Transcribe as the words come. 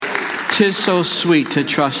'Tis so sweet to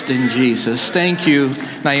trust in Jesus. Thank you,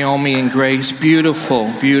 Naomi and Grace.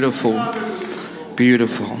 Beautiful, beautiful,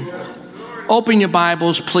 beautiful. Open your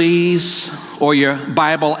Bibles, please, or your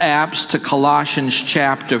Bible apps to Colossians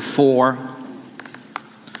chapter 4.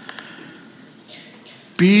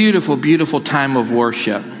 Beautiful, beautiful time of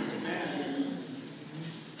worship.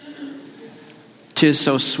 'Tis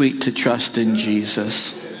so sweet to trust in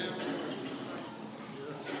Jesus,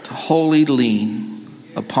 to wholly lean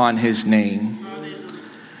upon his name.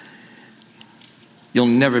 You'll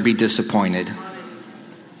never be disappointed.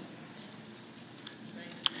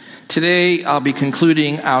 Today, I'll be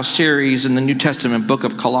concluding our series in the New Testament book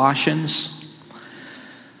of Colossians.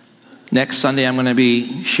 Next Sunday, I'm going to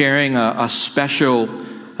be sharing a special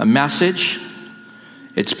message.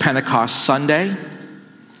 It's Pentecost Sunday.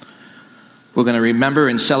 We're going to remember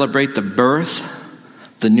and celebrate the birth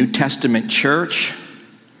of the New Testament church.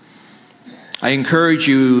 I encourage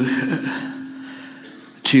you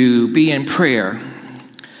to be in prayer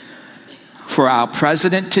for our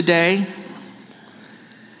president today.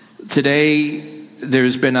 Today,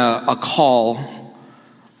 there's been a call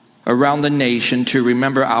around the nation to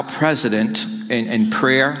remember our president in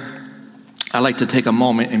prayer. I'd like to take a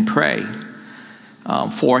moment and pray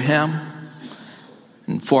for him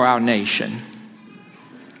and for our nation.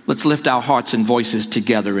 Let's lift our hearts and voices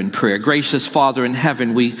together in prayer. Gracious Father in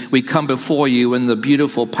heaven, we come before you in the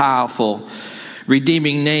beautiful, powerful,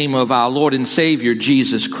 redeeming name of our Lord and Savior,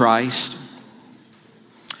 Jesus Christ.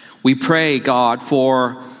 We pray, God,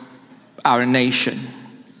 for our nation.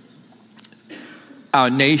 Our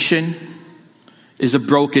nation is a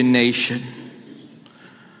broken nation.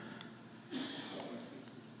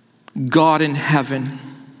 God in heaven,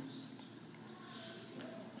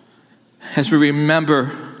 as we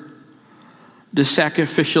remember the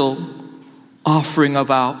sacrificial offering of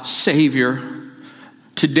our Savior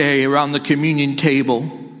today around the communion table,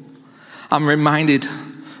 I'm reminded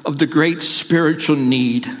of the great spiritual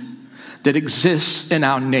need that exists in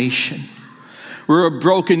our nation. We're a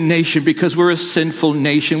broken nation because we're a sinful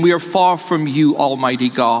nation. We are far from you, Almighty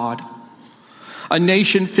God. A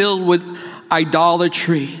nation filled with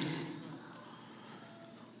idolatry.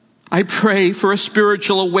 I pray for a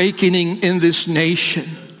spiritual awakening in this nation.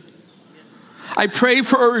 I pray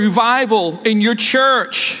for a revival in your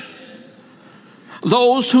church.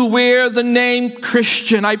 Those who wear the name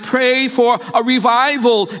Christian, I pray for a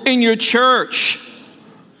revival in your church.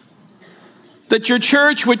 That your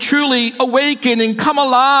church would truly awaken and come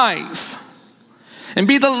alive and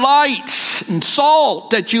be the light and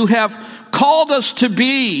salt that you have called us to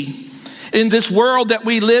be in this world that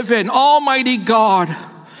we live in. Almighty God,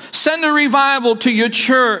 send a revival to your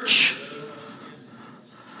church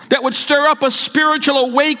that would stir up a spiritual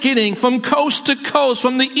awakening from coast to coast,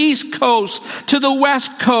 from the East Coast to the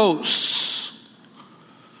West Coast.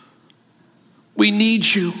 We need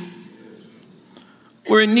you.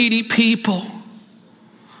 We're a needy people.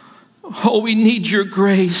 Oh, we need your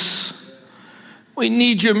grace. We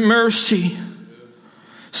need your mercy.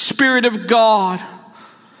 Spirit of God,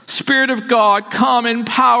 come in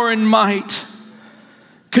power and might.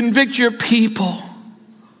 Convict your people.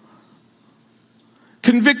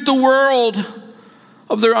 Convict the world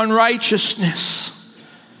of their unrighteousness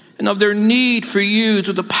and of their need for you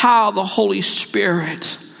through the power of the Holy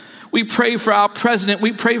Spirit. We pray for our president.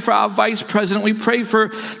 We pray for our vice president. We pray for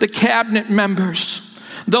the cabinet members,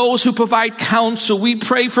 those who provide counsel. We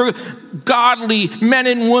pray for godly men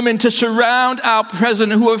and women to surround our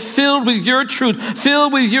president who are filled with your truth,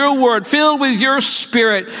 filled with your word, filled with your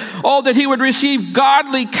spirit. Oh, that he would receive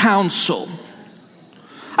godly counsel.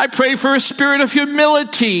 I pray for a spirit of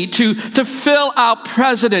humility to fill our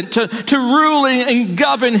president, to rule and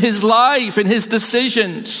govern his life and his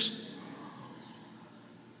decisions.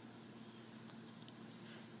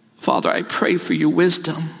 Father, I pray for your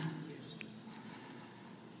wisdom.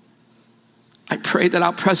 I pray that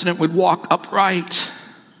our president would walk upright.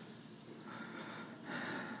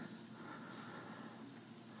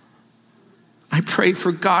 I pray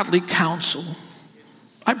for godly counsel.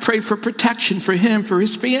 I pray for protection for him, for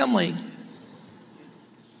his family,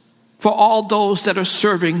 for all those that are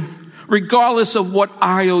serving, regardless of what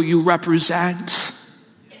aisle you represent.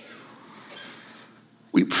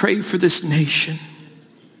 We pray for this nation,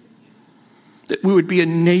 that we would be a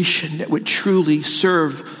nation that would truly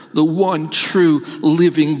serve the one true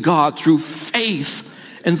living God through faith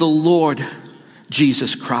in the Lord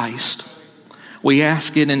Jesus Christ. We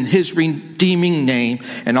ask it in his redeeming name,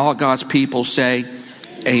 and all God's people say,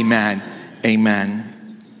 amen.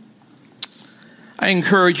 Amen. I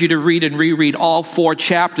encourage you to read and reread all 4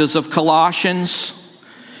 chapters of Colossians.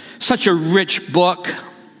 Such a rich book.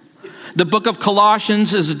 The book of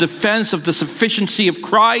Colossians is a defense of the sufficiency of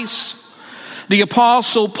Christ. The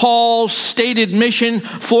Apostle Paul's stated mission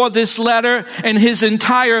for this letter and his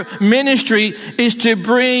entire ministry is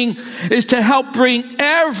to help bring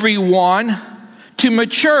everyone to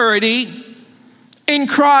maturity in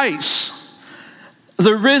Christ,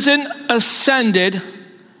 the risen, ascended,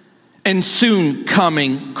 and soon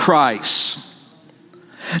coming Christ.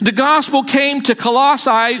 The gospel came to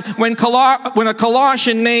Colossae when a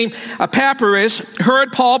Colossian named Epaphras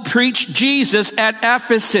heard Paul preach Jesus at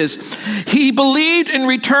Ephesus. He believed and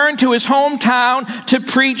returned to his hometown to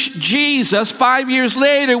preach Jesus. 5 years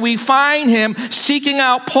later, we find him seeking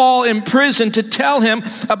out Paul in prison to tell him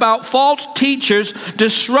about false teachers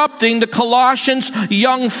disrupting the Colossians'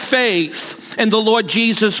 young faith in the Lord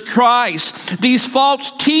Jesus Christ. These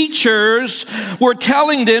false teachers were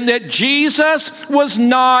telling them that Jesus was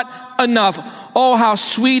not enough. Oh, how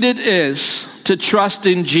sweet it is to trust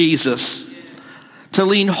in Jesus, to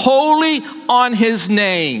lean wholly on his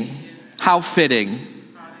name. How fitting.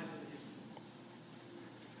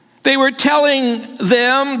 They were telling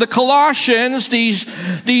them, the Colossians,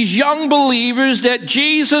 these young believers, that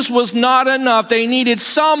Jesus was not enough. They needed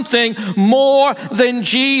something more than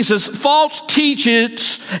Jesus. False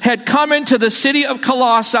teachers had come into the city of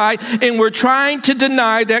Colossae and were trying to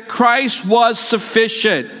deny that Christ was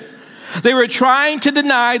sufficient. They were trying to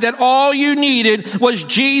deny that all you needed was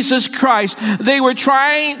Jesus Christ. They were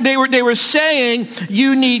saying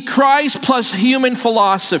you need Christ plus human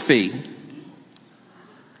philosophy.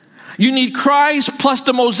 You need Christ plus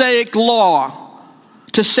the Mosaic law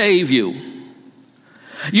to save you.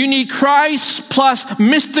 You need Christ plus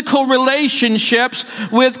mystical relationships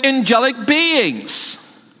with angelic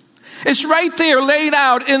beings. It's right there laid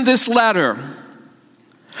out in this letter.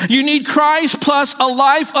 You need Christ plus a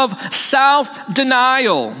life of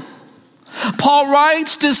self-denial. Paul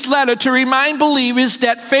writes this letter to remind believers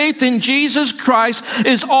that faith in Jesus Christ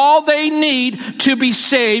is all they need to be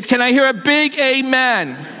saved. Can I hear a big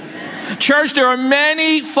amen? Church, there are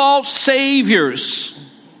many false saviors,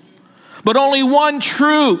 but only one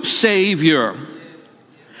true Savior,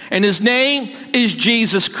 and his name is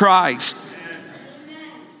Jesus Christ.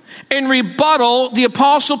 In rebuttal, the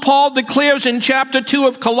Apostle Paul declares in chapter 2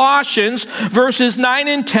 of Colossians, verses 9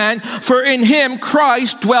 and 10, "For in him,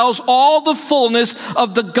 Christ, dwells all the fullness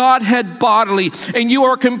of the Godhead bodily, and you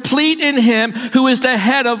are complete in him who is the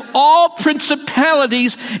head of all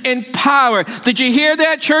principalities and power." Did you hear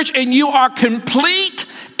that, church? And you are complete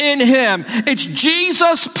in him. It's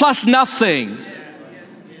Jesus plus nothing.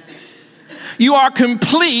 You are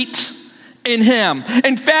complete in him.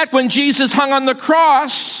 In fact, when Jesus hung on the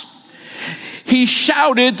cross, he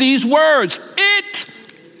shouted these words, "It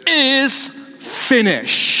is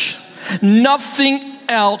finished." Nothing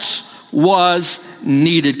else was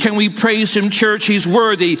needed. Can we praise him, church? He's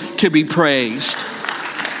worthy to be praised.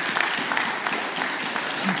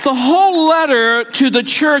 The whole letter to the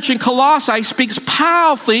church in Colossae speaks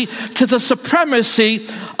powerfully to the supremacy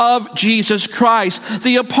of Jesus Christ.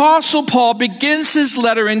 The Apostle Paul begins his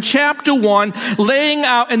letter in chapter 1 laying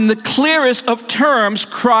out in the clearest of terms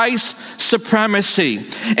Christ's supremacy.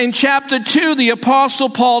 In chapter 2, the Apostle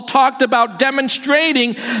Paul talked about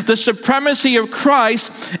demonstrating the supremacy of Christ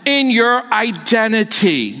in your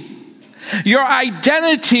identity. Your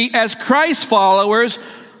identity as Christ followers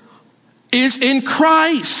is in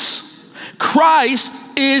Christ. Christ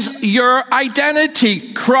is your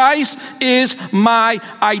identity. Christ is my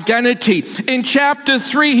identity. In chapter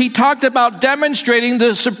 3, he talked about demonstrating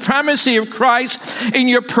the supremacy of Christ in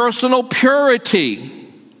your personal purity,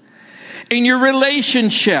 in your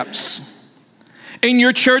relationships, in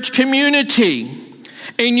your church community,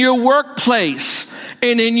 in your workplace,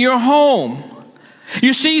 and in your home.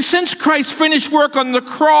 You see, since Christ's finished work on the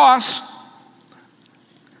cross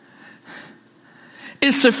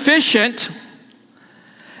is sufficient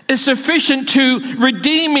to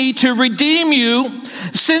redeem me, to redeem you,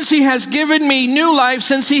 since he has given me new life,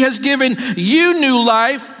 since he has given you new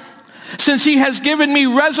life, since he has given me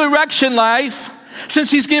resurrection life, since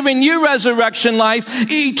he's given you resurrection life,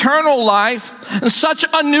 eternal life. And such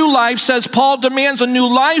a new life, says Paul, demands a new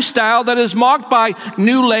lifestyle that is marked by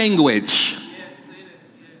new language,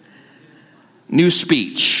 new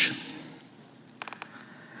speech,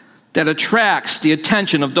 that attracts the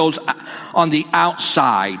attention of those on the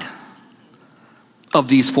outside of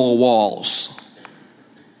these four walls.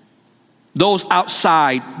 Those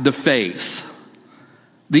outside the faith,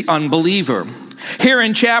 the unbeliever. Here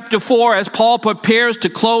in chapter 4, as Paul prepares to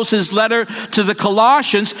close his letter to the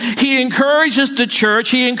Colossians, he encourages the church,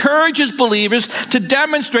 he encourages believers to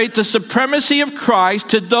demonstrate the supremacy of Christ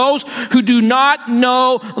to those who do not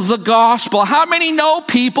know the gospel. How many know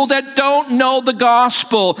people that don't know the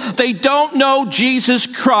gospel? They don't know Jesus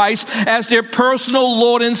Christ as their personal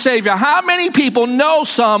Lord and Savior. How many people know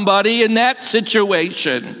somebody in that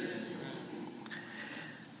situation?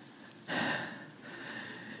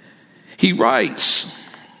 He writes,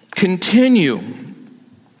 continue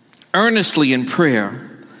earnestly in prayer,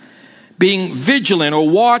 being vigilant or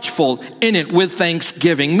watchful in it with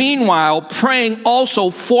thanksgiving. Meanwhile, praying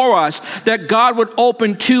also for us that God would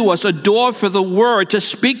open to us a door for the word to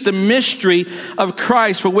speak the mystery of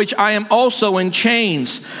Christ, for which I am also in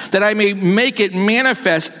chains, that I may make it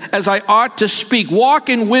manifest as I ought to speak. Walk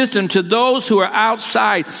in wisdom to those who are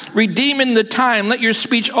outside, redeeming the time. Let your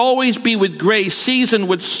speech always be with grace, seasoned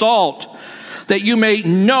with salt, that you may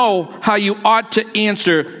know how you ought to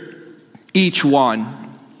answer each one.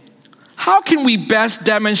 How can we best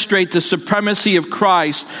demonstrate the supremacy of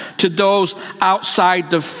Christ to those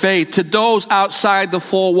outside the faith, to those outside the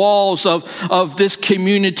four walls of this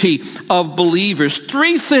community of believers?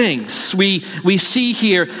 Three things we see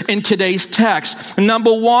here in today's text.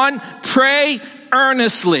 Number one, pray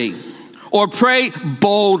earnestly, or pray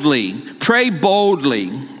boldly. Pray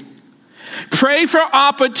boldly. Pray for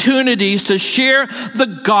opportunities to share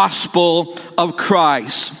the gospel of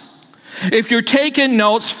Christ. If you're taking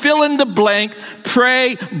notes, fill in the blank,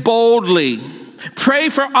 pray boldly. Pray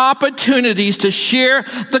for opportunities to share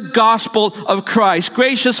the gospel of Christ.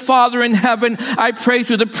 Gracious Father in heaven, I pray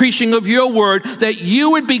through the preaching of your word that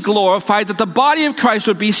you would be glorified, that the body of Christ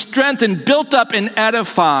would be strengthened, built up, and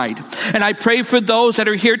edified. And I pray for those that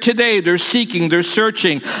are here today, they're seeking, they're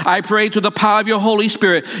searching. I pray through the power of your Holy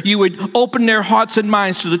Spirit, you would open their hearts and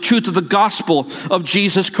minds to the truth of the gospel of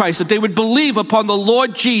Jesus Christ, that they would believe upon the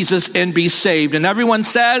Lord Jesus and be saved. And everyone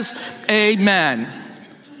says, amen.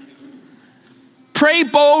 Pray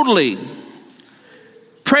boldly.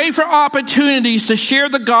 Pray for opportunities to share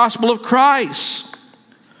the gospel of Christ.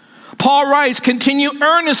 Paul writes, continue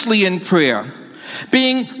earnestly in prayer,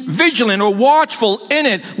 being vigilant or watchful in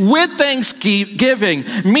it with thanksgiving.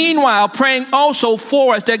 Meanwhile, praying also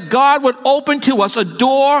for us that God would open to us a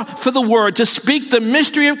door for the word to speak the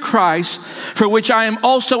mystery of Christ, for which I am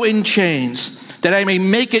also in chains, that I may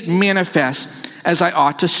make it manifest as I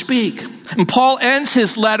ought to speak. And Paul ends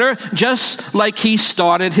his letter just like he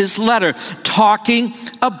started his letter, talking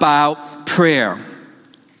about prayer.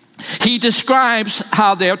 He describes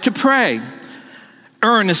how they're to pray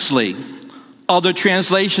earnestly. Other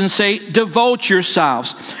translations say, devote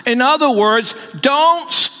yourselves. In other words, don't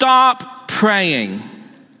stop praying.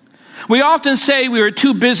 We often say we are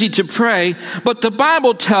too busy to pray, but the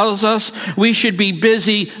Bible tells us we should be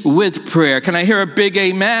busy with prayer. Can I hear a big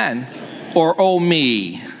amen? Or oh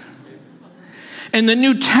me. In the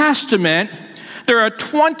New Testament, there are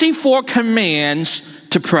 24 commands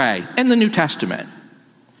to pray in the New Testament.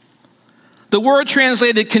 The word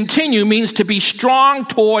translated continue means to be strong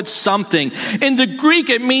towards something. In the Greek,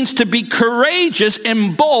 it means to be courageous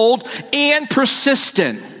and bold and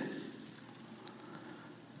persistent.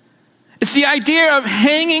 It's the idea of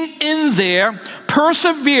hanging in there,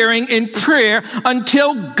 persevering in prayer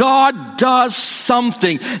until God does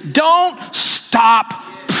something. Don't stop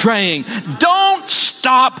praying. Don't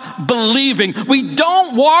stop believing. We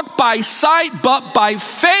don't walk by sight, but by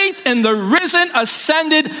faith in the risen,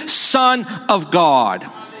 ascended Son of God.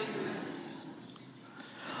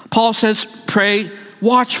 Paul says, pray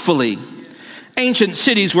watchfully. Ancient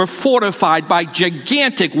cities were fortified by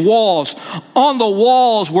gigantic walls. On the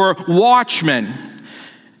walls were watchmen.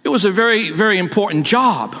 It was a very, very important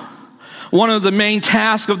job. One of the main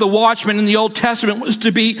tasks of the watchman in the Old Testament was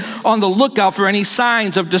to be on the lookout for any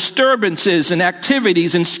signs of disturbances and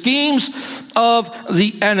activities and schemes of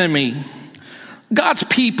the enemy. God's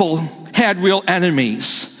people had real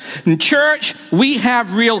enemies. In church, we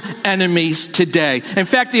have real enemies today. In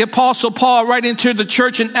fact, the Apostle Paul, writing to the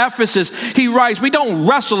church in Ephesus, he writes, we don't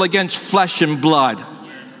wrestle against flesh and blood,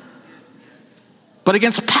 but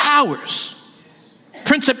against powers,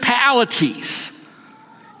 principalities,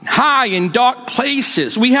 high and dark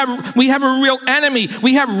places. We have a real enemy.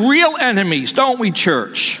 We have real enemies, don't we,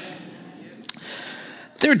 church?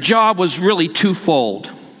 Their job was really twofold.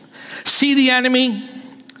 See the enemy,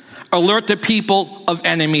 alert the people of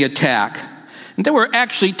enemy attack. And there were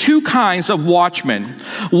actually two kinds of watchmen.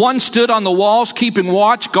 One stood on the walls, keeping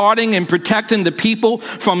watch, guarding and protecting the people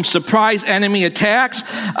from surprise enemy attacks.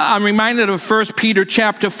 I'm reminded of 1 Peter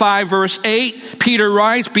chapter 5, verse 8. Peter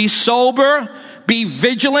writes, be sober, be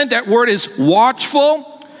vigilant. That word is watchful,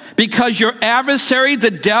 because your adversary,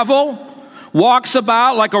 the devil, walks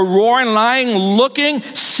about like a roaring lion, looking,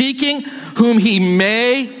 seeking whom he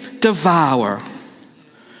may devour.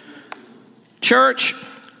 Church,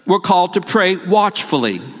 we're called to pray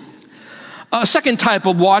watchfully. A second type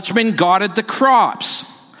of watchman guarded the crops.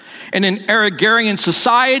 In an agrarian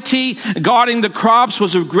society, guarding the crops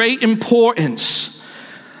was of great importance.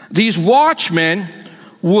 These watchmen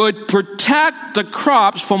would protect the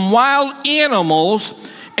crops from wild animals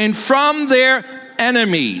and from their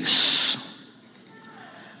enemies.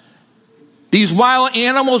 These wild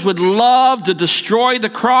animals would love to destroy the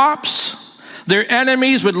crops. Their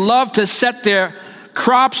enemies would love to set their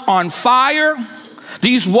crops on fire.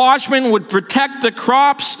 These watchmen would protect the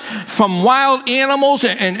crops from wild animals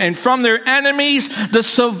and from their enemies. The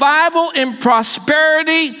survival and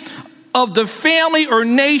prosperity of the family or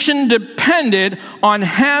nation depended on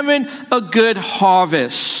having a good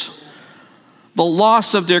harvest. The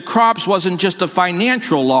loss of their crops wasn't just a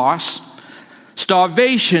financial loss.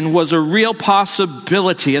 Starvation was a real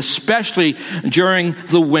possibility, especially during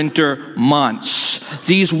the winter months.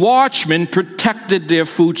 These watchmen protected their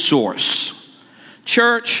food source.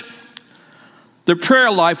 Church, the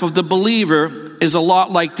prayer life of the believer is a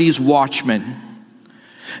lot like these watchmen.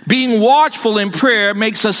 Being watchful in prayer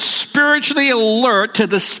makes us spiritually alert to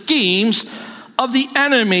the schemes of the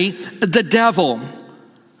enemy, the devil,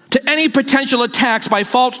 to any potential attacks by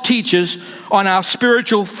false teachers on our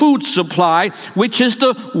spiritual food supply, which is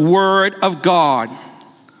the Word of God.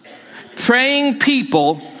 Praying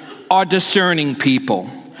people are discerning people.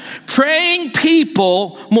 Praying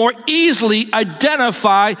people more easily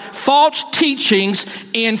identify false teachings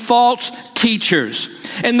and false teachers.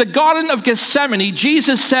 In the Garden of Gethsemane,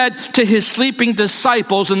 Jesus said to his sleeping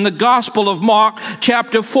disciples in the Gospel of Mark,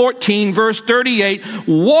 chapter 14, verse 38,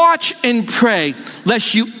 "Watch and pray,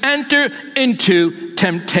 lest you enter into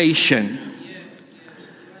temptation."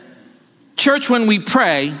 Church, when we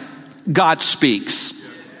pray, God speaks.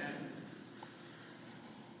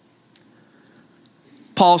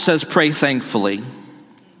 Paul says, pray thankfully.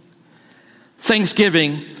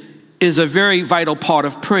 Thanksgiving is a very vital part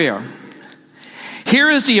of prayer.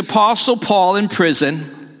 Here is the Apostle Paul in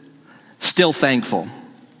prison, still thankful.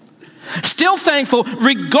 Still thankful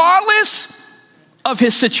regardless of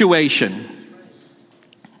his situation.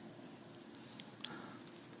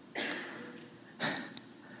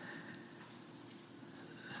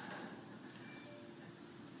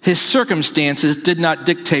 His circumstances did not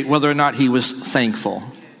dictate whether or not he was thankful.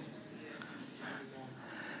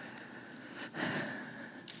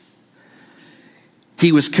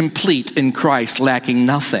 He was complete in Christ, lacking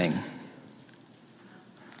nothing.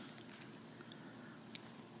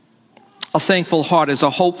 A thankful heart is a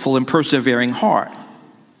hopeful and persevering heart.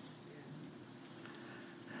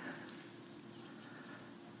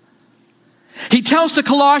 He tells the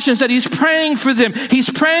Colossians that he's praying for them. He's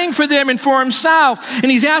praying for them and for himself. And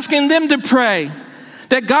he's asking them to pray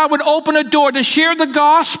that God would open a door to share the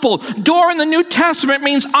gospel. Door in the New Testament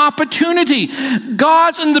means opportunity.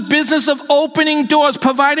 God's in the business of opening doors,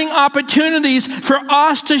 providing opportunities for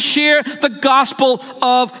us to share the gospel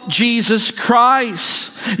of Jesus Christ.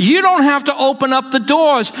 You don't have to open up the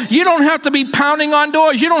doors. You don't have to be pounding on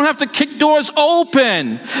doors. You don't have to kick doors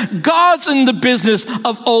open. God's in the business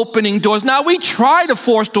of opening doors. Now, we try to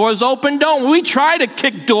force doors open, don't we? We try to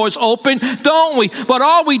kick doors open, don't we? But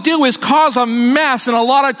all we do is cause a mess and a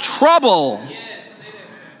lot of trouble.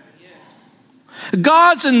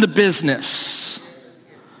 God's in the business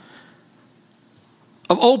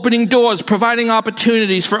of opening doors, providing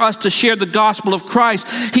opportunities for us to share the gospel of Christ.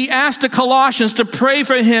 He asked the Colossians to pray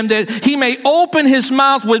for him that he may open his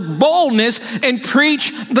mouth with boldness and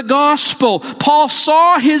preach the gospel. Paul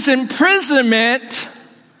saw his imprisonment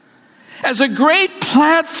as a great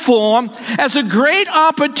platform, as a great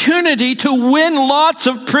opportunity to win lots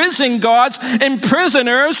of prison guards and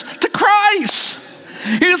prisoners to Christ.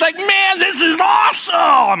 He was like, man, this is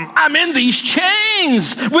awesome. I'm in these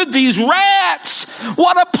chains with these rats.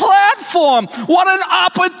 What a platform. What an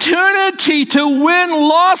opportunity to win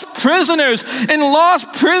lost prisoners and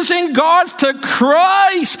lost prison guards to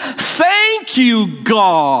Christ. Thank you,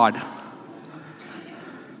 God.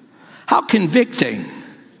 How convicting.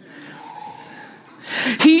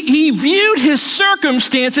 He viewed his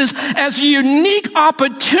circumstances as a unique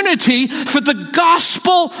opportunity for the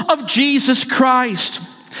gospel of Jesus Christ.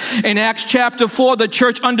 In Acts chapter 4, the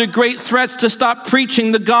church under great threats to stop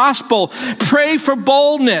preaching the gospel. Pray for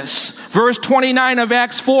boldness. Verse 29 of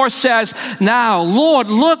Acts 4 says, "Now, Lord,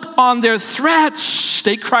 look on their threats,"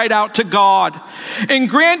 they cried out to God, "and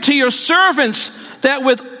grant to your servants that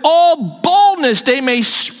with all boldness boldness they may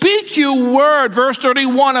speak your word. Verse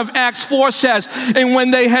 31 of Acts 4 says, and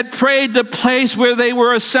when they had prayed, the place where they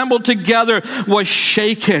were assembled together was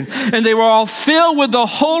shaken, and they were all filled with the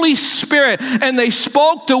Holy Spirit, and they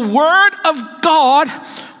spoke the word of God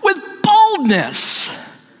with boldness.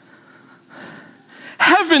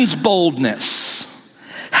 Heaven's boldness,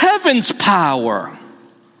 heaven's power.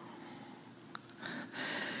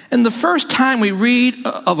 And the first time we read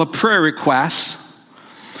of a prayer request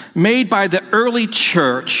made by the early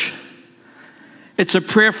church, it's a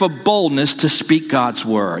prayer for boldness to speak God's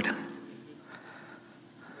word.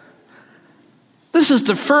 This is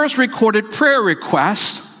the first recorded prayer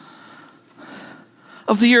request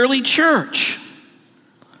of the early church.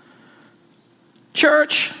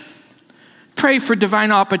 Church, pray for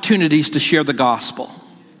divine opportunities to share the gospel.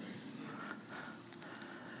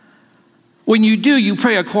 When you do, you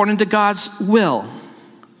pray according to God's will.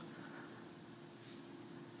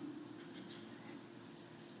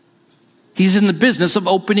 He's in the business of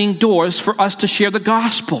opening doors for us to share the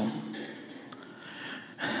gospel.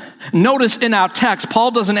 Notice in our text,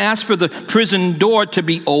 Paul doesn't ask for the prison door to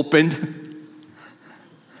be opened.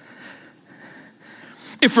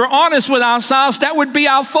 If we're honest with ourselves, that would be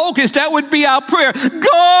our focus. That would be our prayer.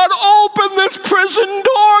 God, open this prison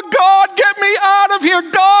door. God, get me out of here.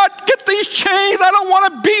 God, get these chains. I don't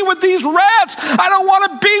want to be with these rats. I don't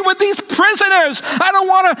want to be with these prisoners. I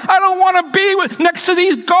don't want to be next to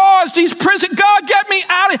these guards, these prison. God, get me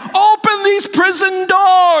out of here. Open these prison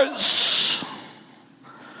doors.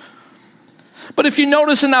 But if you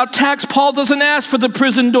notice in our text, Paul doesn't ask for the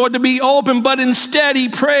prison door to be open, but instead he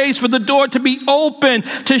prays for the door to be open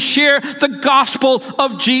to share the gospel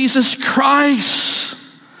of Jesus Christ.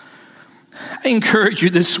 I encourage you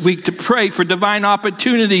this week to pray for divine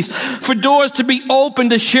opportunities, for doors to be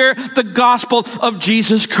open to share the gospel of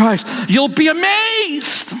Jesus Christ. You'll be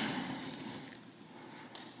amazed.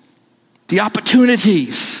 The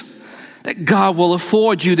opportunities that God will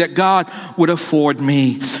afford you, that God would afford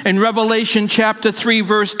me. In Revelation chapter 3,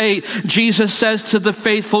 verse 8, Jesus says to the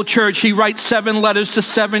faithful church, he writes 7 letters to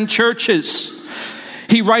 7 churches.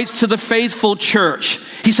 He writes to the faithful church.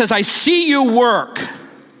 He says, I see your work.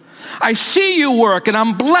 I see your work, and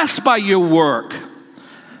I'm blessed by your work.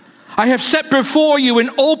 I have set before you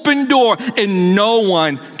an open door, and no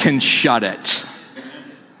one can shut it.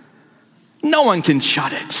 No one can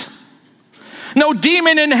shut it. No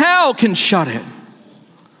demon in hell can shut it.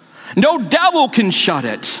 No devil can shut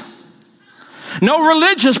it. No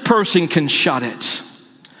religious person can shut it.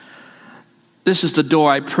 This is the door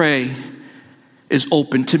I pray is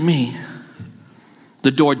open to me.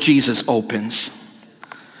 The door Jesus opens.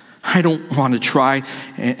 I don't want to try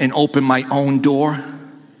and open my own door.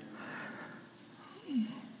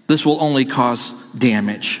 This will only cause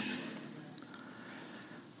damage.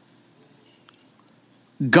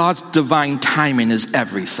 God's divine timing is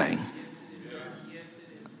everything.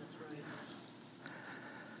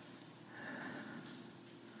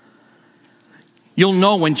 You'll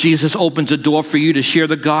know when Jesus opens a door for you to share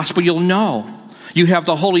the gospel. You'll know. You have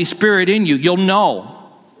the Holy Spirit in you. You'll know.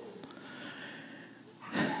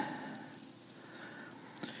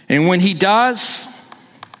 And when he does,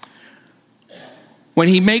 when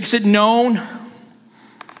he makes it known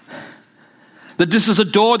that this is a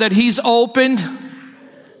door that he's opened,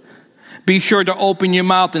 be sure to open your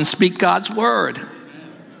mouth and speak God's word.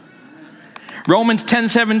 Romans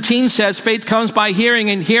 10:17 says, faith comes by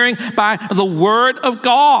hearing, and hearing by the word of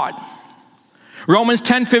God. Romans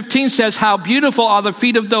 10:15 says, how beautiful are the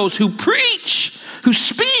feet of those who preach, who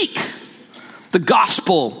speak the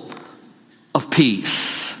gospel of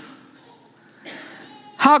peace.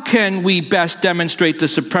 How can we best demonstrate the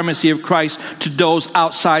supremacy of Christ to those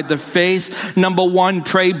outside the faith? Number 1,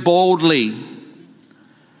 pray boldly.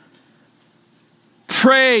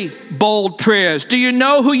 Pray bold prayers. Do you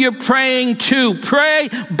know who you're praying to? Pray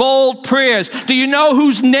bold prayers. Do you know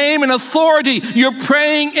whose name and authority you're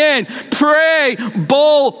praying in? Pray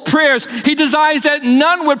bold prayers. He desires that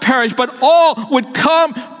none would perish, but all would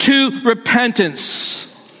come to repentance.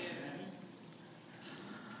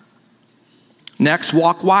 Next,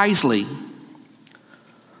 walk wisely.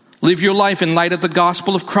 Live your life in light of the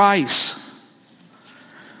gospel of Christ.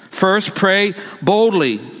 First, pray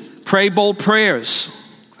boldly. Pray bold prayers.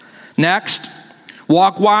 Next,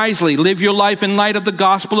 walk wisely. Live your life in light of the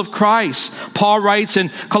gospel of Christ. Paul writes in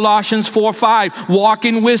Colossians 4:5, walk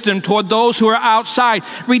in wisdom toward those who are outside,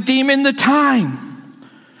 redeeming the time.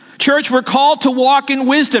 Church, we're called to walk in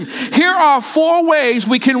wisdom. Here are 4 ways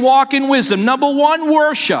we can walk in wisdom. Number 1,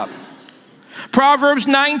 worship. Proverbs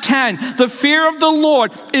 9:10, the fear of the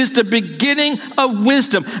Lord is the beginning of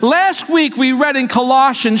wisdom. Last week we read in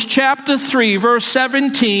Colossians chapter 3, verse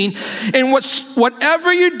 17, and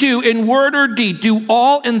whatever you do in word or deed, do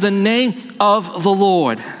all in the name of the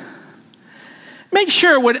Lord. Make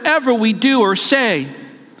sure whatever we do or say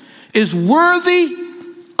is worthy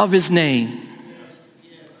of his name.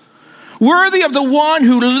 Worthy of the one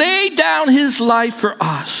who laid down his life for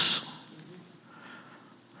us.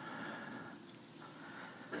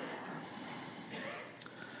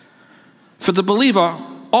 For the believer,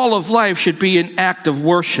 all of life should be an act of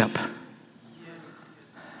worship.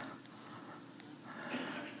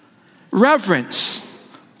 Reverence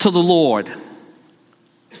to the Lord.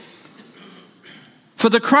 For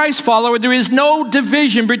the Christ follower, there is no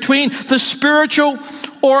division between the spiritual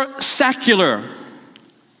or secular.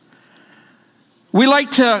 We like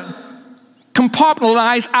to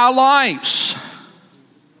compartmentalize our lives.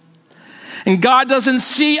 And God doesn't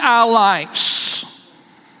see our lives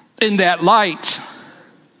in that light.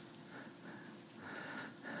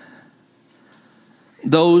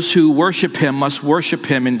 Those who worship him must worship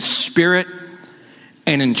him in spirit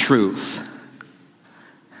and in truth.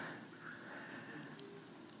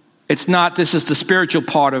 It's not, this is the spiritual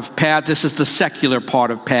part of Pat, this is the secular part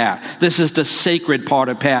of Pat. This is the sacred part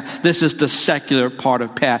of Pat, this is the secular part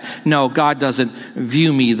of Pat. No, God doesn't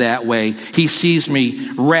view me that way. He sees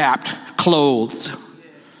me wrapped, clothed,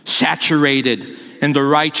 saturated in the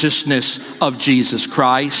righteousness of Jesus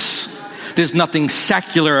Christ. There's nothing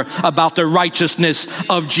secular about the righteousness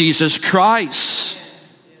of Jesus Christ.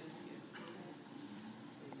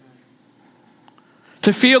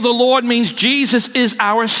 To fear the Lord means Jesus is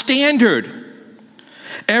our standard.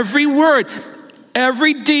 Every word,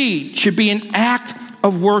 every deed should be an act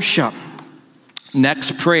of worship.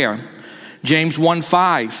 Next, prayer. James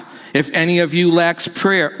 1:5. If any of you lacks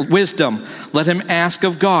wisdom, let him ask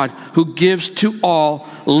of God, who gives to all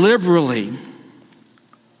liberally.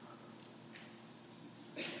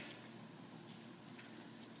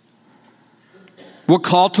 We're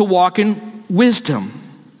called to walk in wisdom.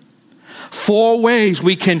 4 ways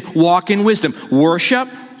we can walk in wisdom. Worship.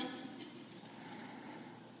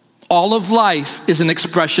 All of life is an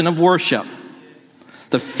expression of worship.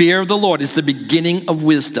 The fear of the Lord is the beginning of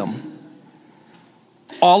wisdom.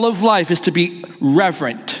 All of life is to be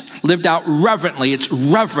reverent, lived out reverently. It's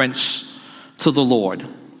reverence to the Lord.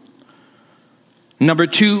 Number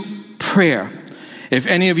 2, prayer. If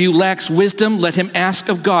any of you lacks wisdom, let him ask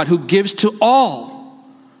of God, who gives to all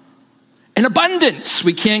in abundance.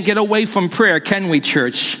 We can't get away from prayer, can we,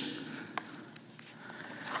 church?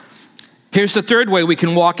 Here's the 3rd way we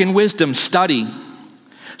can walk in wisdom: study.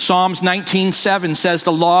 Psalms 19:7 says,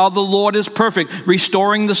 the law of the Lord is perfect,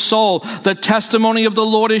 restoring the soul. The testimony of the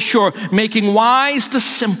Lord is sure, making wise the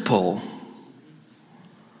simple.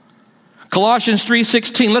 Colossians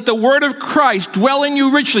 3:16, let the word of Christ dwell in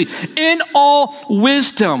you richly, in all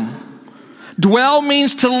wisdom. Dwell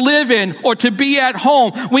means to live in or to be at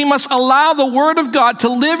home. We must allow the word of God to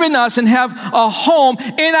live in us and have a home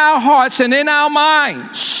in our hearts and in our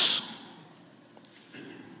minds.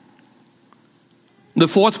 The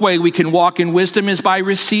 4th way we can walk in wisdom is by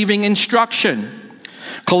receiving instruction.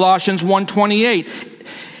 Colossians 1:28.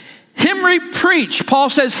 Him we preach. Paul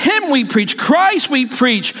says, him we preach. Christ we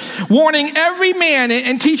preach. Warning every man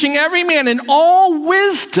and teaching every man in all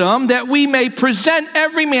wisdom, that we may present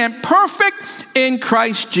every man perfect in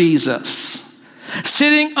Christ Jesus.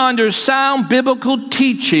 Sitting under sound biblical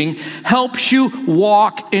teaching helps you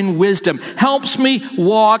walk in wisdom. Helps me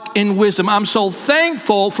walk in wisdom. I'm so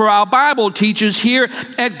thankful for our Bible teachers here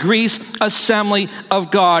at Greece Assembly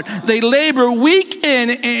of God. They labor week in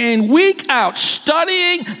and week out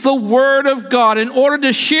studying the Word of God in order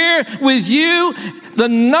to share with you the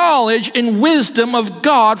knowledge and wisdom of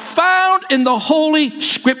God found in the Holy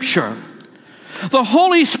Scripture. The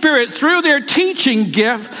Holy Spirit, through their teaching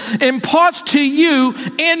gift, imparts to you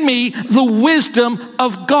and me the wisdom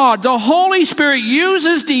of God. The Holy Spirit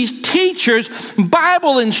uses these teachers,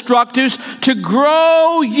 Bible instructors, to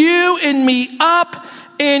grow you and me up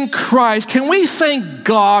in Christ. Can we thank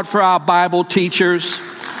God for our Bible teachers?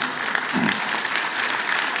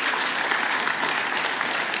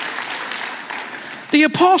 The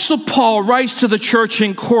Apostle Paul writes to the church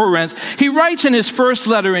in Corinth. He writes in his first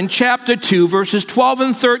letter in chapter 2, verses 12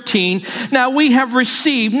 and 13, now we have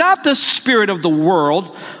received not the spirit of the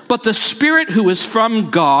world, but the Spirit who is from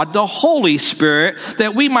God, the Holy Spirit,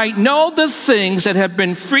 that we might know the things that have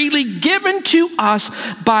been freely given to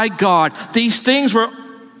us by God. These things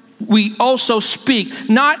we also speak,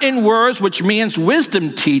 not in words which man's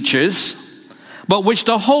wisdom teaches, but which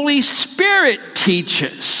the Holy Spirit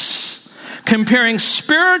teaches, comparing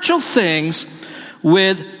spiritual things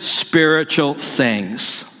with spiritual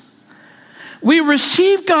things. We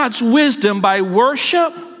receive God's wisdom by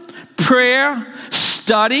worship, prayer,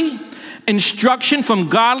 study, instruction from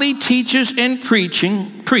godly teachers and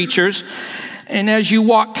preachers. And as you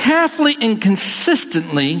walk carefully and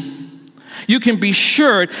consistently, you can be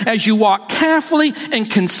sure as you walk carefully and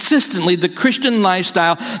consistently the Christian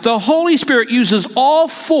lifestyle, the Holy Spirit uses all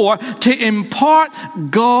four to impart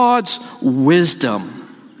God's wisdom.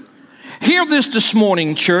 Hear this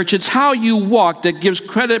morning, church. It's how you walk that gives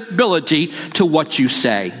credibility to what you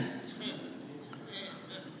say.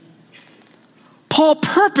 Paul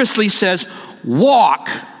purposely says, walk,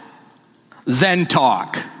 then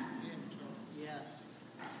talk.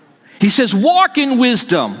 He says, walk in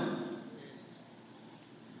wisdom.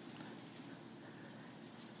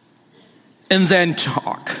 And then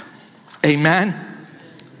talk. Amen?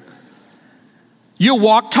 Your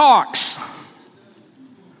walk talks.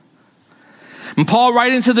 And Paul,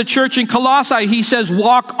 writing to the church in Colossae, he says,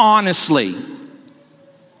 walk honestly.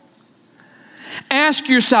 Ask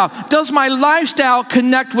yourself, does my lifestyle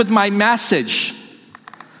connect with my message?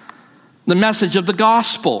 The message of the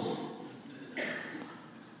gospel.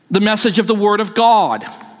 The message of the Word of God.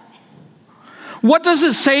 What does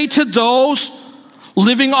it say to those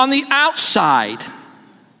living on the outside?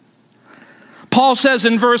 Paul says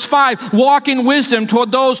in verse 5, walk in wisdom toward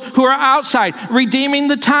those who are outside, redeeming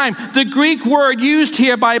the time. The Greek word used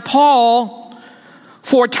here by Paul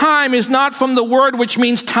for time is not from the word which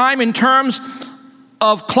means time in terms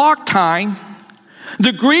of clock time.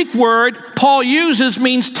 The Greek word Paul uses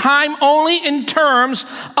means time only in terms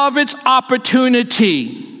of its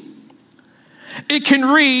opportunity. It can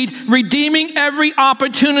read, redeeming every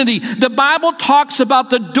opportunity. The Bible talks about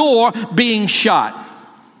the door being shut.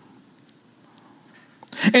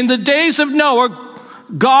 In the days of Noah,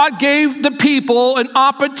 God gave the people an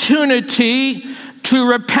opportunity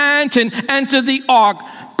to repent and enter the ark.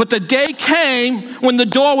 But the day came when the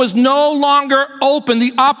door was no longer open.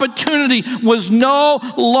 The opportunity was no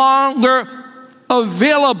longer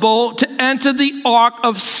available to enter the ark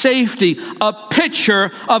of safety, a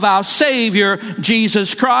picture of our Savior,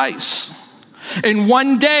 Jesus Christ. And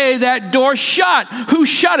one day that door shut. Who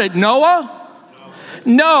shut it? Noah?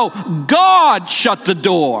 No, God shut the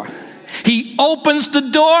door. He opens the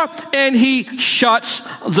door and he shuts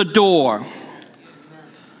the door.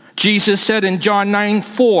 Jesus said in John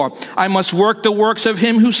 9:4, I must work the works of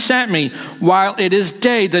him who sent me. While it is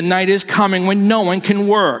day, the night is coming when no one can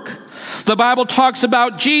work. The Bible talks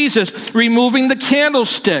about Jesus removing the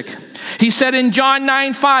candlestick. He said in John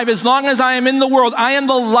 9:5, as long as I am in the world, I am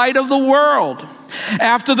the light of the world.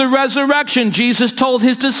 After the resurrection, Jesus told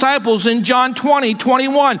his disciples in John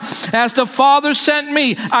 20:21, as the Father sent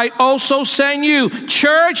me, I also send you.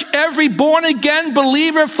 Church, every born again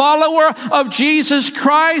believer, follower of Jesus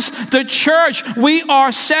Christ, the church, we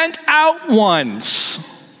are sent out ones.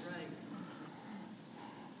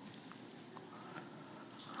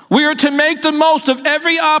 We are to make the most of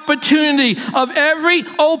every opportunity, of every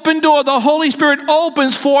open door the Holy Spirit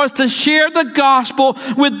opens for us to share the gospel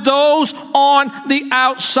with those on the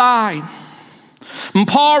outside. And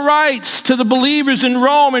Paul writes to the believers in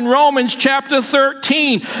Rome in Romans chapter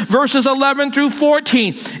 13, verses 11 through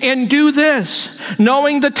 14, and do this,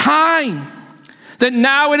 knowing the time, that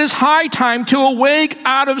now it is high time to awake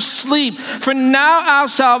out of sleep. For now our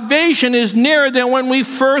salvation is nearer than when we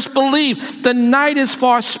first believed. The night is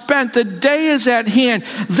far spent, the day is at hand.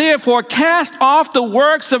 Therefore cast off the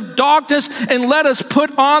works of darkness and let us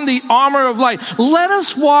put on the armor of light. Let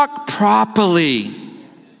us walk properly.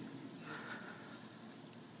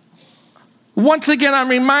 Once again, I'm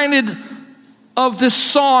reminded of this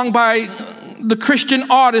song by the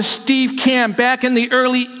Christian artist Steve Camp back in the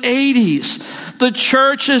early 80s. The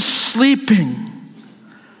church is sleeping.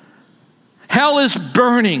 Hell is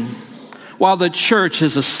burning while the church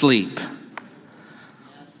is asleep.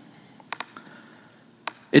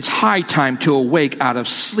 It's high time to awake out of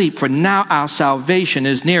sleep, for now our salvation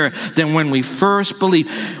is nearer than when we first believed.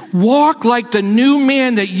 Walk like the new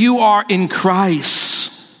man that you are in Christ.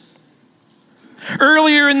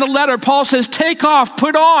 Earlier in the letter, Paul says, take off,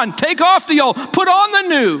 put on, take off the old, put on the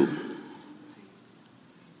new.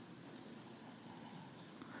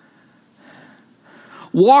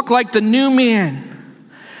 Walk like the new man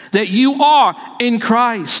that you are in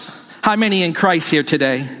Christ. How many in Christ here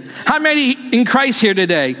today? How many in Christ here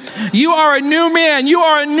today? You are a new man. You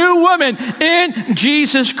are a new woman in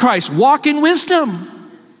Jesus Christ. Walk in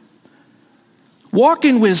wisdom. Walk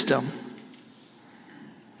in wisdom.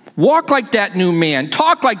 Walk like that new man.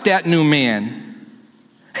 Talk like that new man.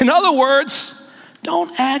 In other words,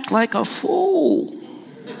 Don't act like a fool.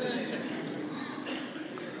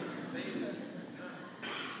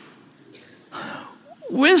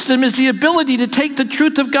 Wisdom is the ability to take the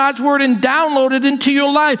truth of God's word and download it into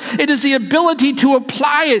your life. It is the ability to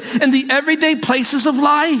apply it in the everyday places of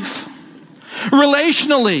life,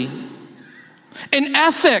 relationally, in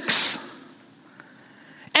ethics,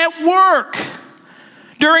 at work,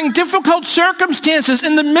 during difficult circumstances,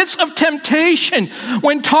 in the midst of temptation,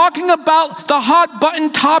 when talking about the hot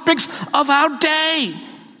button topics of our day,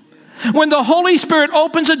 when the Holy Spirit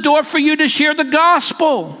opens a door for you to share the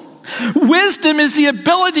gospel. Wisdom is the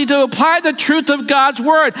ability to apply the truth of God's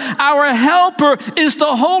word. Our helper is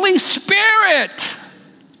the Holy Spirit.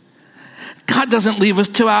 God doesn't leave us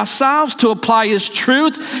to ourselves to apply his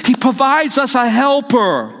truth. He provides us a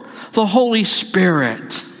helper, the Holy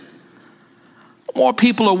Spirit. More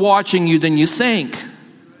people are watching you than you think.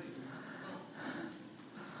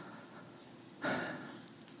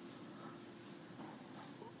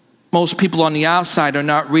 Most people on the outside are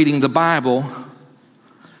not reading the Bible,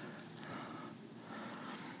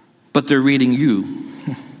 but they're reading you.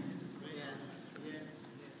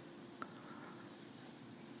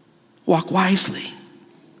 Walk wisely.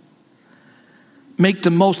 Make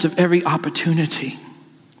the most of every opportunity.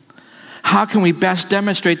 How can we best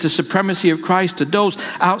demonstrate the supremacy of Christ to those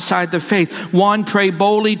outside the faith? 1, pray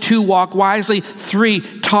boldly. 2, walk wisely.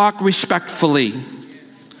 3, talk respectfully.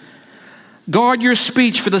 Guard your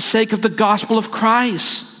speech for the sake of the gospel of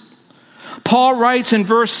Christ. Paul writes in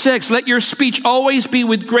verse 6, let your speech always be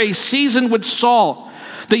with grace, seasoned with salt,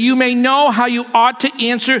 that you may know how you ought to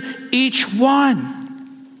answer each one.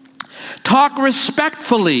 Talk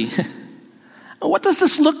respectfully. What does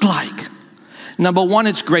this look like? Number 1,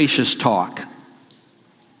 it's gracious talk.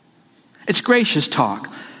 It's gracious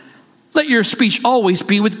talk. Let your speech always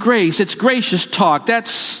be with grace. It's gracious talk.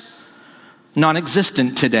 That's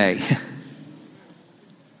non-existent today.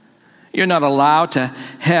 You're not allowed to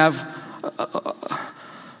have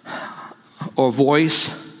or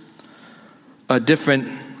voice a different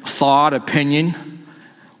thought, opinion,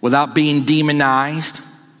 without being demonized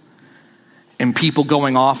and people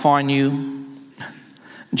going off on you.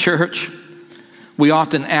 Church, we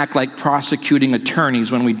often act like prosecuting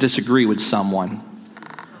attorneys when we disagree with someone.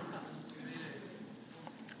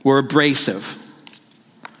 We're abrasive.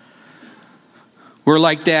 We're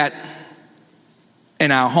like that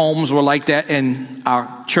in our homes. We're like that in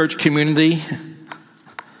our church community.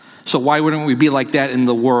 So why wouldn't we be like that in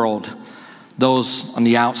the world, those on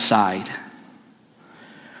the outside?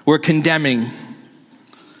 We're condemning.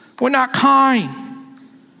 We're not kind.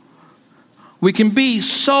 We can be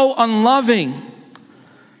so unloving,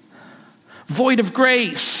 void of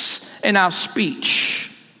grace in our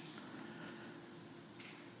speech.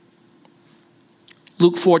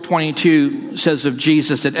 Luke 4:22 says of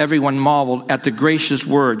Jesus that everyone marveled at the gracious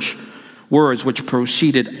words which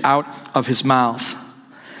proceeded out of his mouth.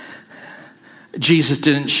 Jesus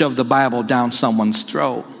didn't shove the Bible down someone's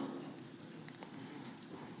throat.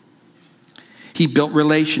 He built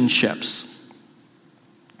relationships.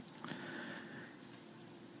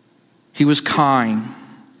 He was kind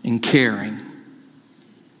and caring.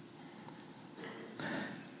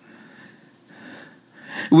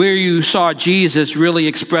 Where you saw Jesus really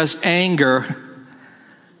express anger,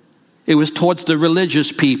 it was towards the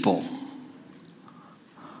religious people.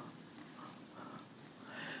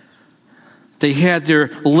 They had their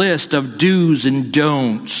list of do's and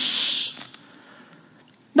don'ts.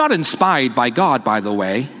 Not inspired by God, by the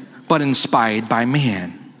way, but inspired by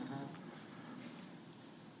man.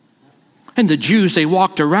 And the Jews, they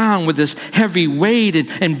walked around with this heavy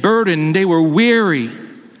weight and burden. They were weary,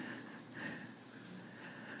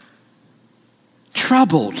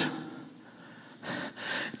 troubled,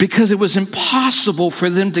 because it was impossible for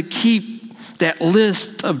them to keep that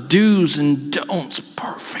list of do's and don'ts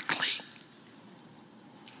perfectly.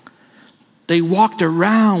 They walked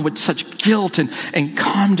around with such guilt and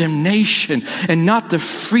condemnation, and not the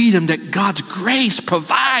freedom that God's grace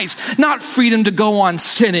provides. Not freedom to go on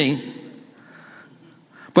sinning,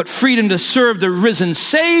 but freedom to serve the risen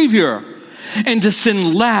Savior and to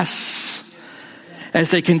sin less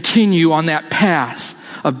as they continue on that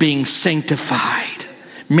path of being sanctified,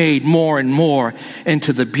 made more and more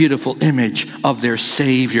into the beautiful image of their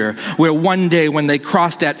Savior, where one day when they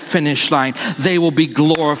cross that finish line, they will be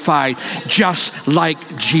glorified just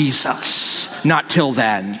like Jesus. Not till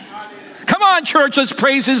then. Come on, church, let's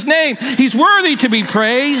praise his name. He's worthy to be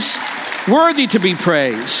praised. Worthy to be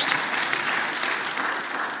praised.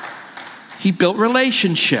 He built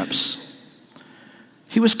relationships.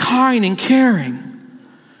 He was kind and caring.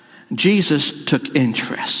 Jesus took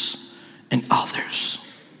interest and others.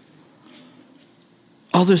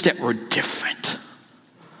 Others that were different.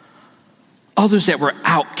 Others that were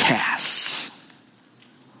outcasts.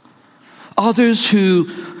 Others who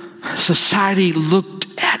society looked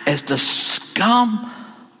at as the scum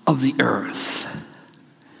of the earth.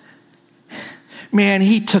 Man,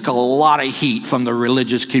 he took a lot of heat from the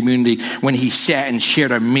religious community when he sat and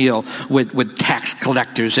shared a meal with tax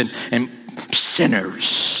collectors and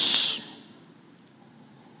sinners.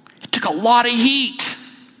 He took a lot of heat.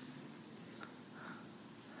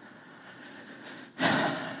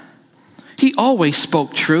 He always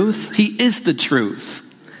spoke truth. He is the truth.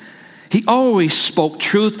 He always spoke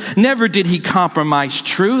truth. Never did he compromise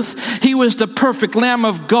truth. He was the perfect Lamb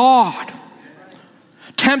of God.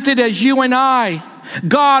 Tempted as you and I.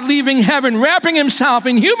 God leaving heaven, wrapping himself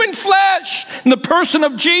in human flesh in the person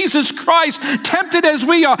of Jesus Christ. Tempted as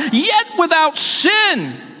we are, yet without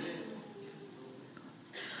sin.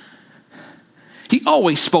 He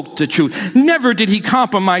always spoke the truth. Never did he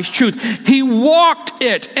compromise truth. He walked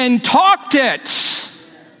it and talked it.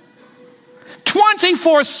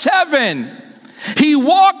 24/7. He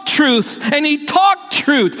walked truth and he talked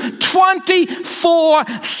truth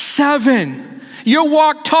 24/7. Your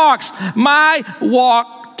walk talks. My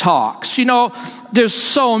walk talks. You know, there's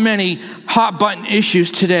so many hot button issues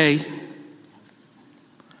today.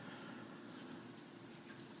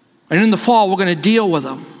 And in the fall, we're going to deal with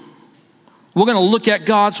them. We're going to look at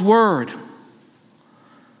God's Word.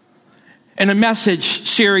 In a message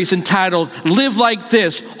series entitled, Live Like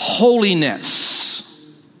This, Holiness.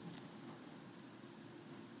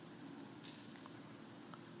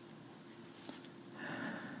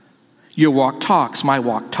 Your walk talks, my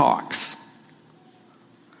walk talks.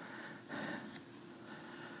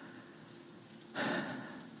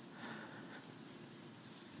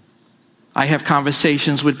 I have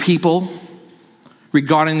conversations with people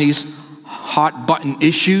regarding these hot button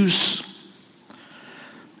issues.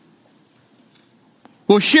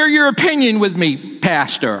 Well, share your opinion with me,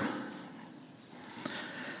 Pastor.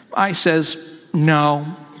 I says, no,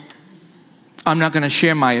 I'm not going to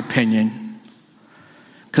share my opinion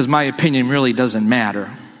because my opinion really doesn't matter.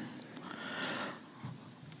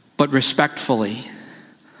 But respectfully,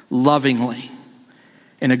 lovingly,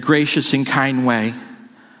 in a gracious and kind way,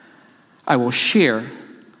 I will share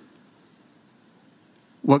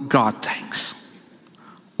what God thinks,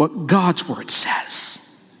 what God's Word says.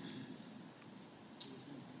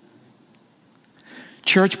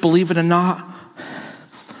 Church, believe it or not,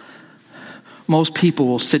 most people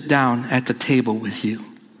will sit down at the table with you.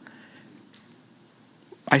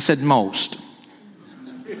 I said most.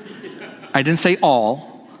 I didn't say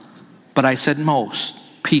all, but I said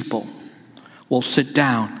most people will sit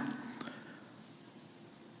down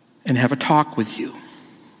and have a talk with you.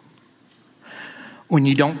 When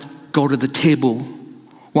you don't go to the table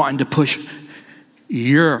wanting to push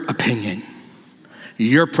your opinion,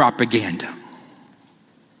 your propaganda.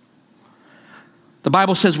 The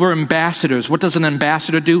Bible says we're ambassadors. What does an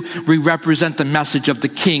ambassador do? We represent the message of the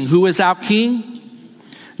King. Who is our King?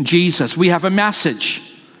 Jesus. We have a message.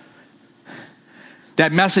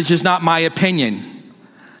 That message is not my opinion.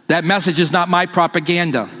 That message is not my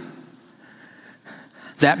propaganda.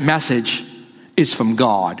 That message is from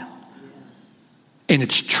God. And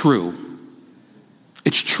it's true.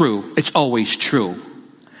 It's true. It's always true.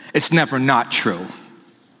 It's never not true.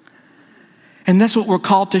 And that's what we're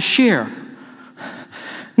called to share.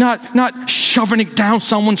 Not shoving it down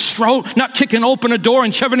someone's throat, not kicking open a door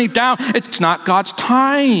and shoving it down. It's not God's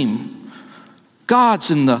time. God's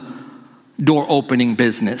in the door opening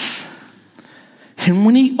business. And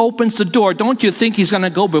when he opens the door, don't you think he's going to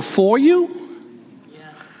go before you?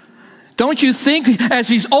 Don't you think as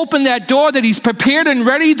he's opened that door that he's prepared and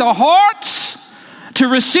ready the hearts to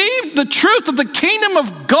receive the truth of the kingdom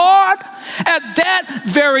of God at that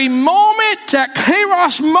very moment, that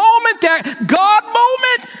kairos moment, that God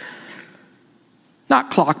moment?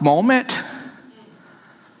 Not clock moment,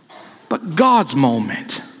 but God's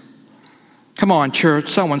moment. Come on, church.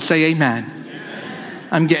 Someone say amen. Amen.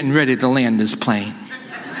 I'm getting ready to land this plane.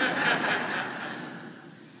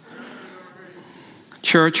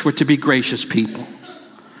 Church, we're to be gracious people.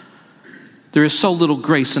 There is so little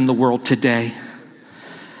grace in the world today.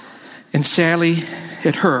 And sadly,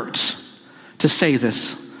 it hurts to say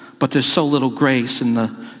this, but there's so little grace in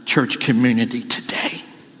the church community today.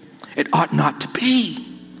 It ought not to be.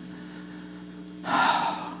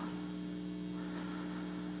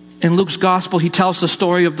 In Luke's gospel, he tells the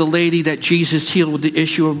story of the lady that Jesus healed with the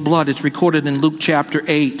issue of blood. It's recorded in Luke chapter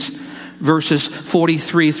 8, verses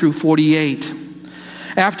 43 through 48.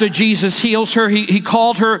 After Jesus heals her, he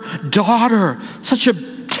called her daughter. Such a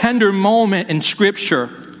tender moment in Scripture.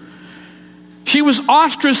 She was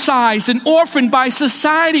ostracized and orphaned by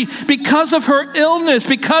society because of her illness,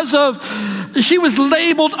 she was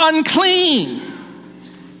labeled unclean.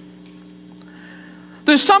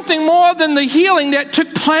 There's something more than the healing that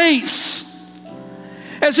took place.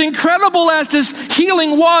 As incredible as this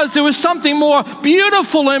healing was, there was something more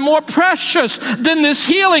beautiful and more precious than this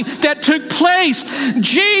healing that took place.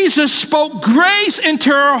 Jesus spoke grace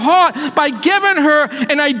into her heart by giving her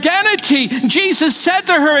an identity. Jesus said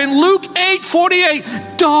to her in Luke 8:48,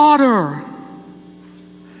 "Daughter."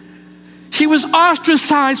 She was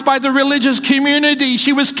ostracized by the religious community.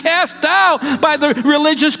 She was cast out by the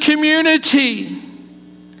religious community,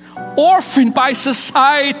 orphaned by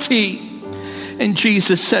society. And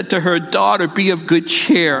Jesus said to her, "Daughter, be of good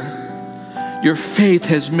cheer. Your faith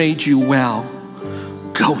has made you well.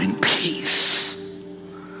 Go in peace."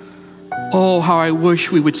 Oh, how I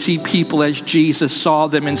wish we would see people as Jesus saw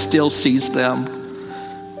them and still sees them.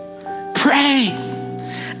 Pray.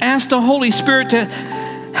 Ask the Holy Spirit to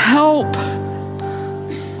help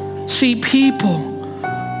see people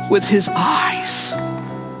with his eyes,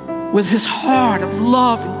 with his heart of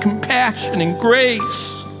love and compassion and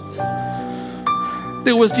grace.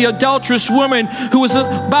 There was the adulterous woman who was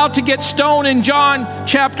about to get stoned in John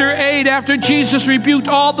chapter 8 after Jesus rebuked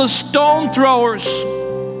all the stone throwers.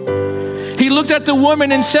 He looked at the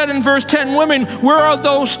woman and said in verse 10, "Women, where are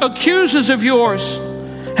those accusers of yours?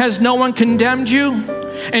 Has no one condemned you?"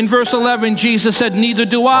 In verse 11, Jesus said, "Neither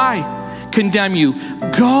do I condemn you.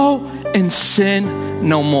 Go and sin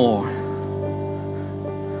no more."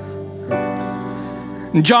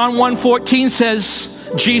 John 1:14 says,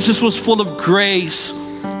 Jesus was full of grace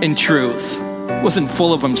and truth. He wasn't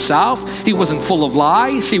full of himself. He wasn't full of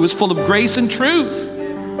lies. He was full of grace and truth.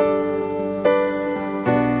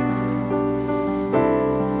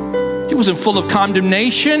 He wasn't full of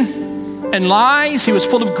condemnation and lies. He was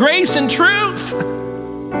full of grace and truth.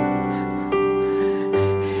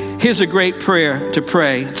 Here's a great prayer to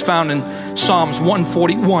pray. It's found in Psalms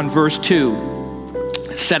 141, verse 2.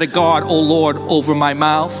 Set a guard, O Lord, over my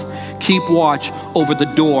mouth. Keep watch over the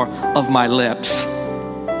door of my lips.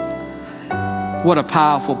 What a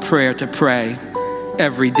powerful prayer to pray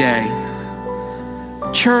every day.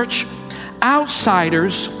 Church,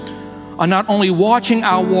 outsiders are not only watching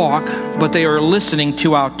our walk, but they are listening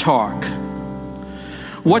to our talk.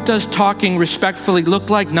 What does talking respectfully look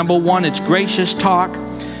like? Number one, it's gracious talk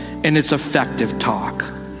and it's effective talk.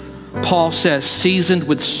 Paul says, seasoned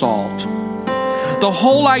with salt. The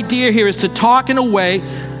whole idea here is to talk in a way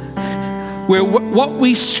where what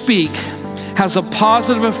we speak has a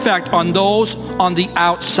positive effect on those on the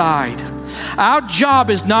outside. Our job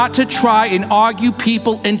is not to try and argue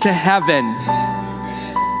people into heaven,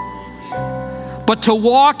 but to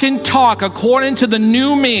walk and talk according to the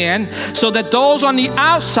new man so that those on the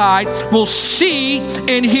outside will see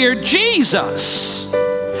and hear Jesus.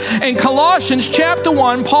 In Colossians chapter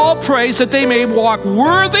 1, Paul prays that they may walk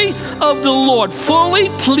worthy of the Lord, fully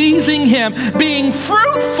pleasing him, being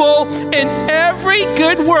fruitful in every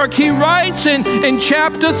good work. He writes in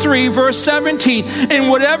chapter 3, verse 17, "And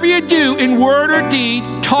whatever you do in word or deed,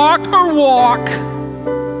 talk or walk,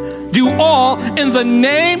 do all in the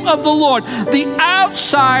name of the Lord." The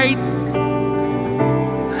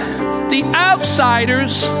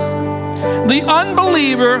outsiders, the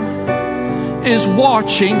unbeliever is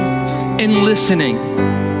watching and listening.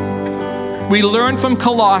 We learn from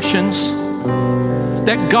Colossians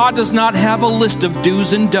that God does not have a list of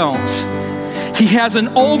do's and don'ts. He has an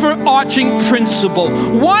overarching principle,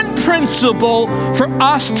 one principle for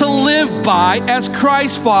us to live by as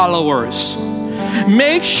Christ followers.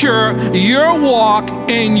 Make sure your walk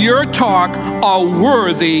and your talk are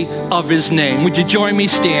worthy of his name. Would you join me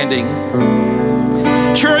standing?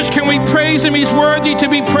 Church, can we praise him? He's worthy to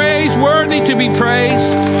be praised, worthy to be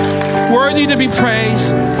praised, worthy to be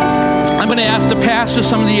praised. I'm going to ask the pastor,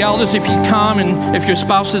 some of the elders, if you come, and if your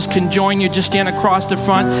spouses can join you, just stand across the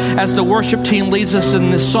front as the worship team leads us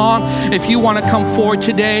in this song. If you want to come forward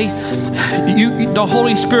today, the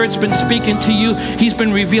Holy Spirit's been speaking to you. He's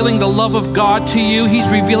been revealing the love of God to you. He's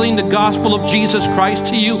revealing the gospel of Jesus Christ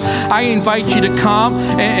to you. I invite you to come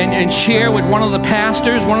and share with one of the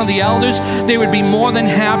pastors, one of the elders. They would be more than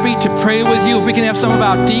happy to pray with you. If we can have some of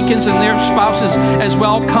our deacons and their spouses as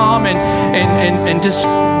well come and just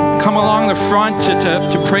come along the front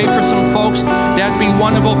to pray for some folks, that'd be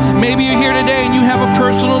wonderful. Maybe you're here today and you have a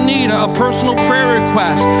personal need, a personal prayer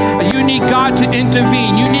request. You need God to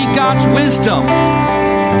intervene. You need God's wisdom.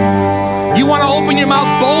 You want to open your mouth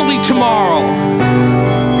boldly tomorrow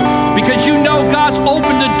because you know God's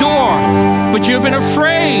opened the door, but you've been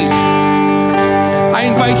afraid. I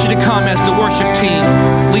invite you to come as the worship team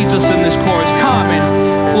leads us in this chorus. Come,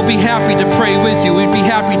 and we'll be happy to pray with you. We'd be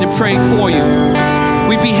happy to pray for you.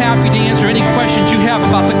 We'd be happy to answer any questions you have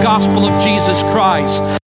about the gospel of Jesus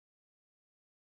Christ.